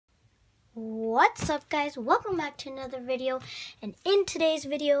What's up, guys? Welcome back to another video, and in today's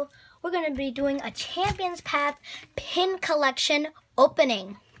video we're going to be doing a Champions Path pin collection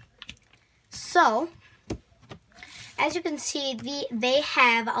opening. So as you can see, they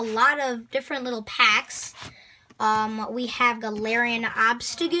have a lot of different little packs. We have Galarian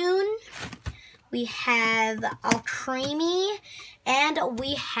Obstagoon, we have Alcremie, and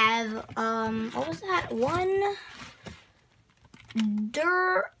we have what was that one?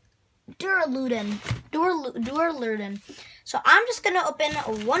 Duraludon. So I'm just going to open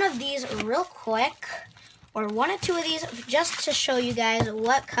one of these real quick, or one or two of these, just to show you guys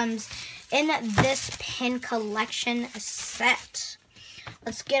what comes in this pin collection set.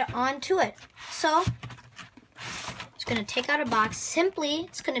 Let's get on to it. So, just going to take out a box. Simply,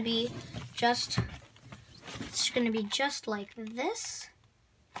 it's going to be just like this.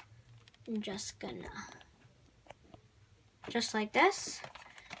 I'm just like this.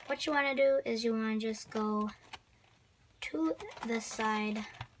 What you want to do is you want to just go to this side,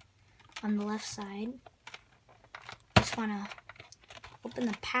 on the left side. Just want to open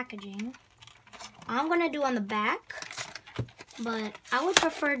the packaging. I'm going to do on the back, but I would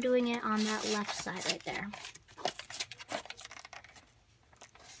prefer doing it on that left side right there.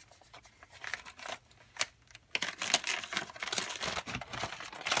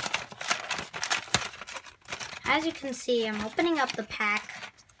 As you can see, I'm opening up the pack,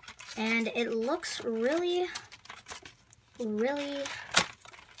 and it looks really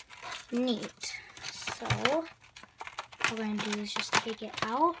neat. So what we're going to do is just take it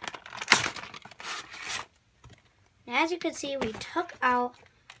out. And as you can see, we took out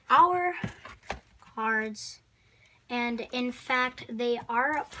our cards, and in fact they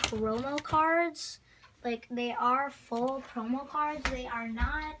are promo cards. Like, they are full promo cards. They are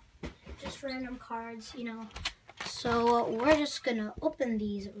not just random cards, you know. So we're just gonna open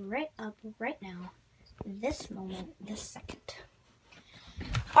these right up right now, this moment, this second.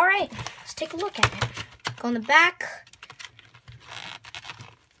 All right, let's take a look at it. Go in the back.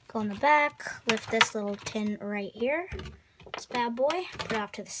 Lift this little tin right here. This bad boy. Put it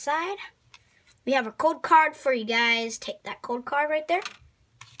off to the side. We have a code card for you guys. Take that code card right there.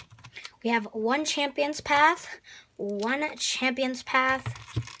 We have one Champions Path, one Champions Path,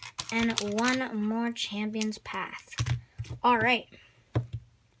 and one more Champions Path. All right.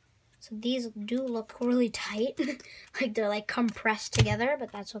 So these do look really tight. Like they're like compressed together,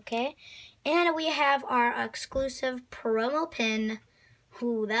 but that's okay. And we have our exclusive promo pin.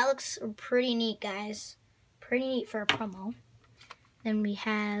 Ooh, that looks pretty neat, guys. Pretty neat for a promo. Then we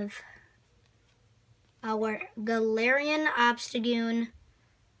have our Galarian Obstagoon.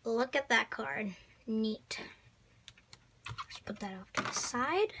 Look at that card. Neat. Let's put that off to the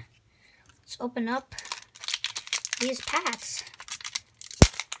side. Let's open up these packs.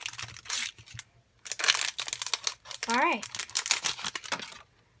 All right.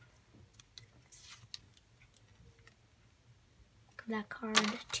 Give that card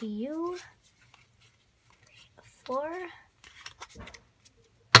to you. 3, 4.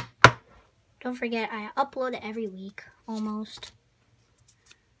 Don't forget, I upload every week, almost.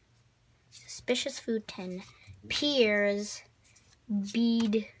 Suspicious Food 10. Piers.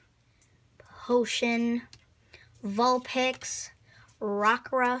 Bead. Potion. Vulpix.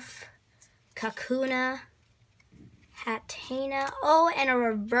 Rockruff. Kakuna. Hatena. Oh, and a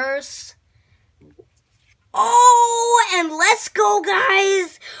reverse. Oh, and let's go,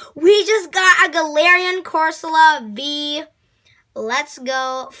 guys. We just got a Galarian Corsola V. Let's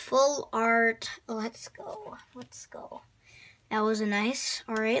go. Full art. Let's go. That was a nice.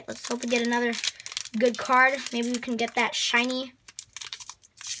 All right, let's hope we get another good card. Maybe we can get that shiny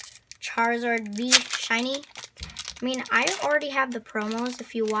Charizard V shiny. I mean, I already have the promos.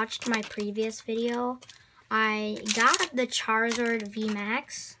 If you watched my previous video, I got the Charizard V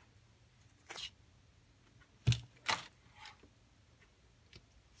Max.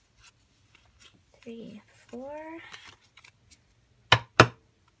 Three, 4.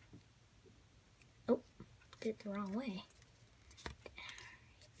 Oh, did it the wrong way.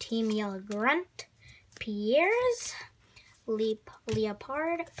 Team Yellow Grunt, Piers,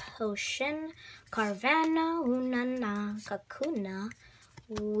 Leopard, Potion, Carvanha, Unana, Kakuna,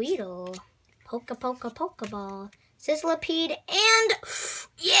 Weedle, Pokeball, Sizzlipede, and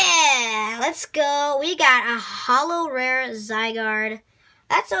yeah, let's go. We got a Holo Rare Zygarde.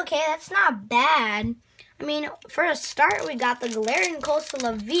 That's okay, that's not bad. I mean, for a start, we got the Galarian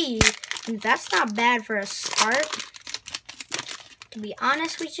Corsola V, and that's not bad for a start. To be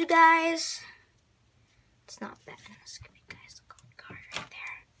honest with you guys, it's not bad. Let's give you guys the code card right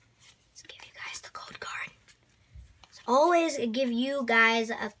there. Let's give you guys the code card. Let's always give you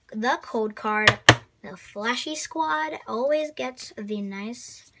guys the code card. The Flashy Squad always gets the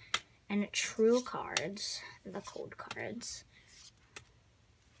nice and true cards, the code cards.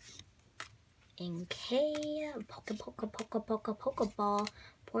 In K, Pokeball,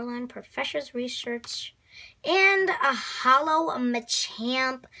 Borderline Professor's Research, and a Hollow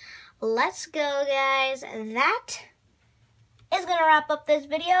Machamp. Let's go, guys. That is going to wrap up this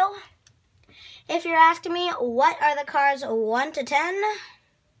video. If you're asking me, what are the cards 1 to 10?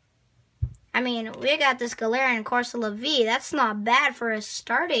 I mean, we got this Galarian Corsola V. That's not bad for a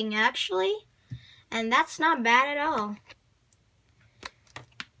starting, actually. And that's not bad at all.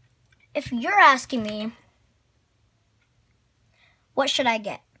 If you're asking me, what should I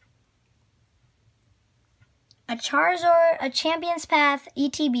get? A Charizard, a Champion's Path,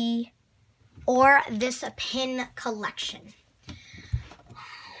 ETB, or this pin collection?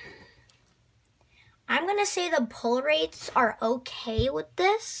 I'm going to say the pull rates are okay with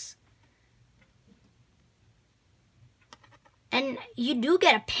this. And you do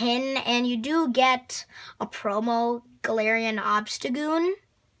get a pin, and you do get a promo Galarian Obstagoon.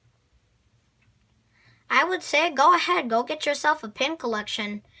 I would say go ahead, go get yourself a pin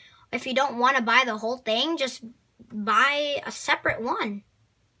collection. If you don't want to buy the whole thing, just buy a separate one.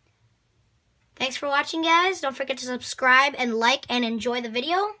 Thanks for watching, guys. Don't forget to subscribe and like and enjoy the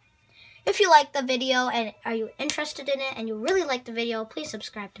video. If you like the video and are you interested in it and you really like the video, please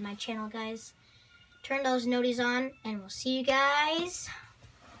subscribe to my channel, guys. Turn those noties on, and we'll see you guys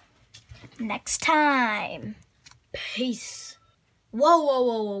next time. Peace. Whoa, whoa,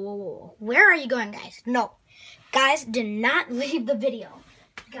 whoa, whoa, whoa, whoa. Where are you going, guys? No. Guys, do not leave the video.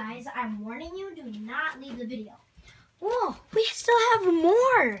 Guys, I'm warning you, do not leave the video. Whoa, we still have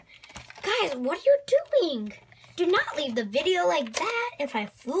more. Guys, what are you doing? Do not leave the video like that. If I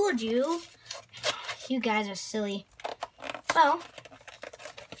fooled you, you guys are silly. Well,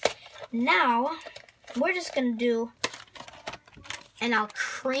 now we're just going to do an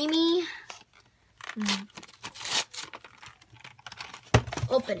Alcremie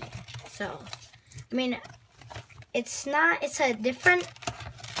opening. So, I mean, it's a different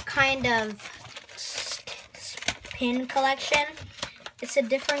kind of pin collection. It's a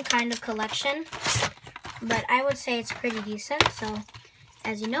different kind of collection, but I would say it's pretty decent. So,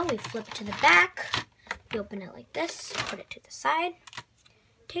 as you know, we flip it to the back, we open it like this, put it to the side,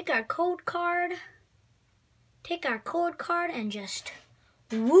 take our code card, and just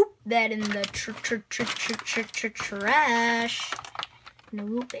whoop that in the trash. I'm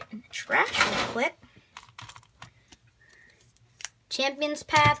gonna whoop it in the trash real quick. Champion's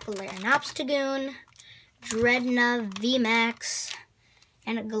Path, Galarian Obstagoon, Dredna VMAX,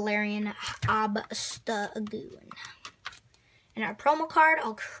 and a Galarian Obstagoon. And our promo card,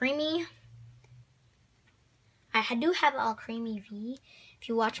 Alcremie. I do have Alcremie V if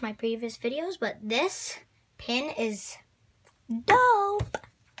you watch my previous videos, but this pin is dope.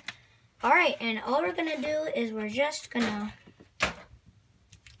 Alright, and all we're gonna do is we're just gonna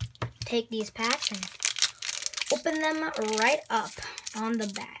take these packs and open them right up on the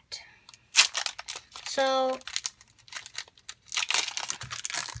bat. So,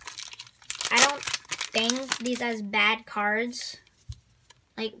 I don't think these as bad cards.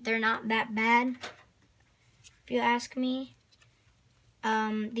 Like, they're not that bad, if you ask me.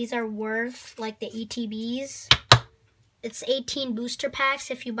 These are worth, like, the ETBs. It's 18 booster packs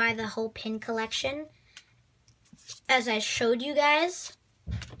if you buy the whole pin collection, as I showed you guys.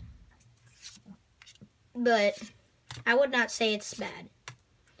 But I would not say it's bad.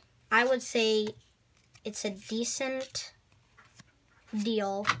 I would say it's a decent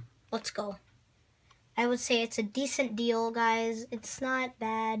deal. Let's go. I would say it's a decent deal, guys. It's not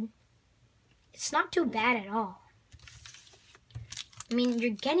bad. It's not too bad at all. I mean,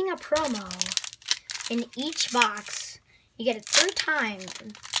 you're getting a promo in each box. You get it 3 times,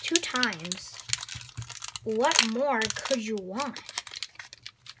 2 times. What more could you want?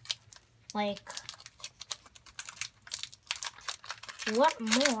 Like, what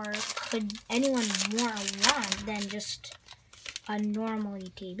more could anyone more want than just a normal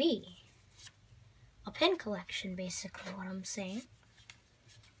ETB? A pin collection, basically, what I'm saying.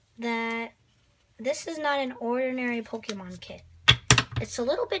 That this is not an ordinary Pokemon kit. It's a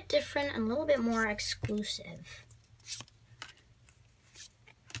little bit different and a little bit more exclusive,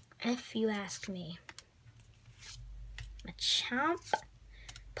 if you ask me. Machamp,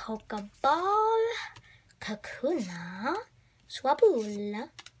 Pokeball, Kakuna, Swablu,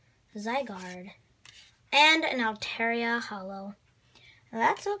 Zygarde, and an Altaria Hollow.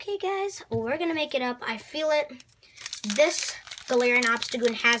 That's okay, guys. We're going to make it up. I feel it. This Galarian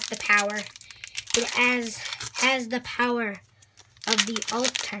Obstagoon has the power. It has the power of the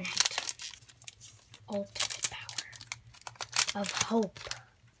alternate power of hope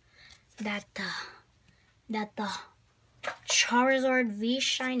that the Charizard V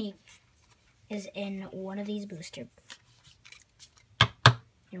Shiny is in one of these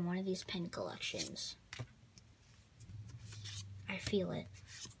in one of these pin collections. I feel it.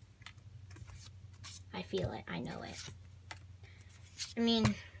 I feel it. I know it. I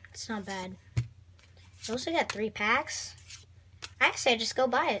mean, it's not bad. I also got 3 packs. I say just go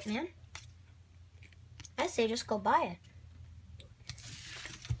buy it, man. I say just go buy it.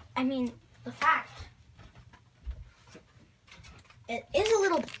 I mean, the fact, it is a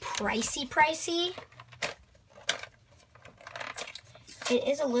little pricey. It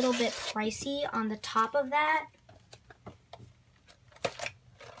is a little bit pricey on the top of that.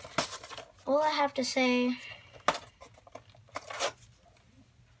 All I have to say,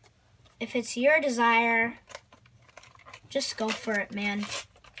 if it's your desire, just go for it, man.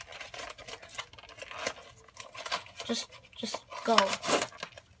 Just go.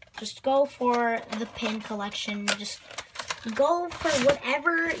 Just go for the pin collection. Just go for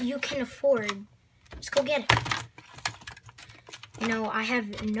whatever you can afford. Just go get it. You know, I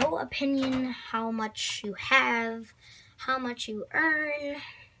have no opinion how much you have, how much you earn.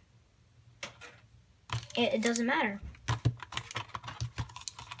 It doesn't matter.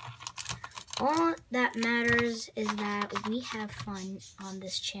 All that matters is that we have fun on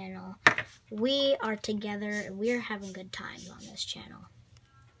this channel. We are together and we're having good times on this channel.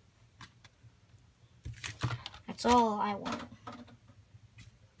 That's all I want.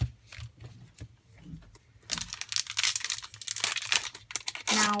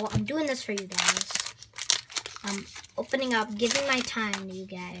 Now, I'm doing this for you guys. I'm opening up, giving my time to you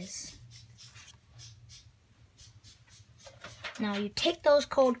guys. Now, you take those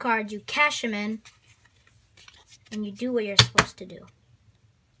cold cards, you cash them in, and you do what you're supposed to do.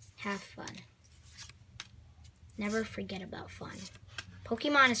 Have fun. Never forget about fun.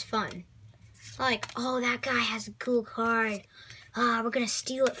 Pokemon is fun. Like, oh, that guy has a cool card. We're going to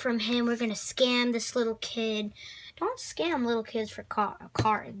steal it from him. We're going to scam this little kid. Don't scam little kids for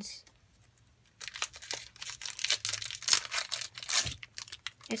cards.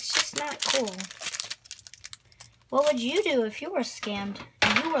 It's just not cool. What would you do if you were scammed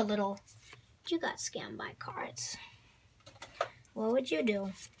and you were little? You got scammed by cards. What would you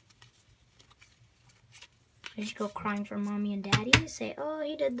do? Would you go crying for mommy and daddy? Say, oh,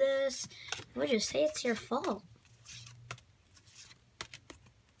 he did this. Would you say it's your fault?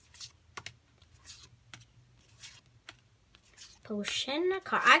 Potion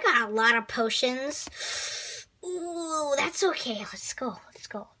card. I got a lot of potions. Ooh, that's okay. Let's go. Let's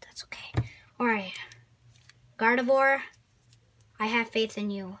go. That's okay. All right. Gardevoir, I have faith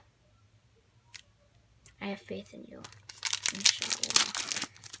in you. I have faith in you. Inshallah.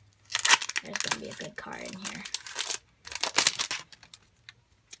 There's going to be a good card in here.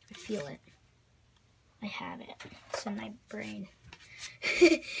 I feel it. I have it. It's in my brain.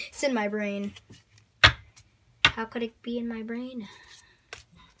 It's in my brain. How could it be in my brain?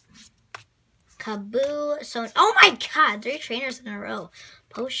 Kaboo. So, oh my god, 3 trainers in a row.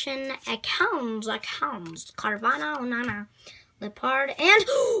 Potion, accounts, Carvanha, Onana, Liepard, and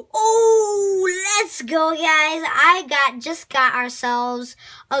oh, let's go, guys. Just got ourselves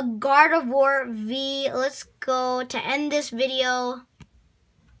a Gardevoir V. Let's go to end this video.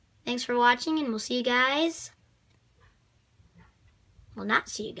 Thanks for watching, and we'll see you guys. Well, not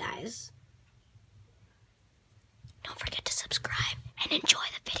see you guys. Don't forget to subscribe and enjoy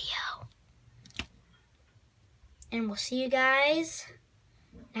the video. And we'll see you guys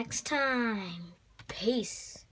next time. Peace.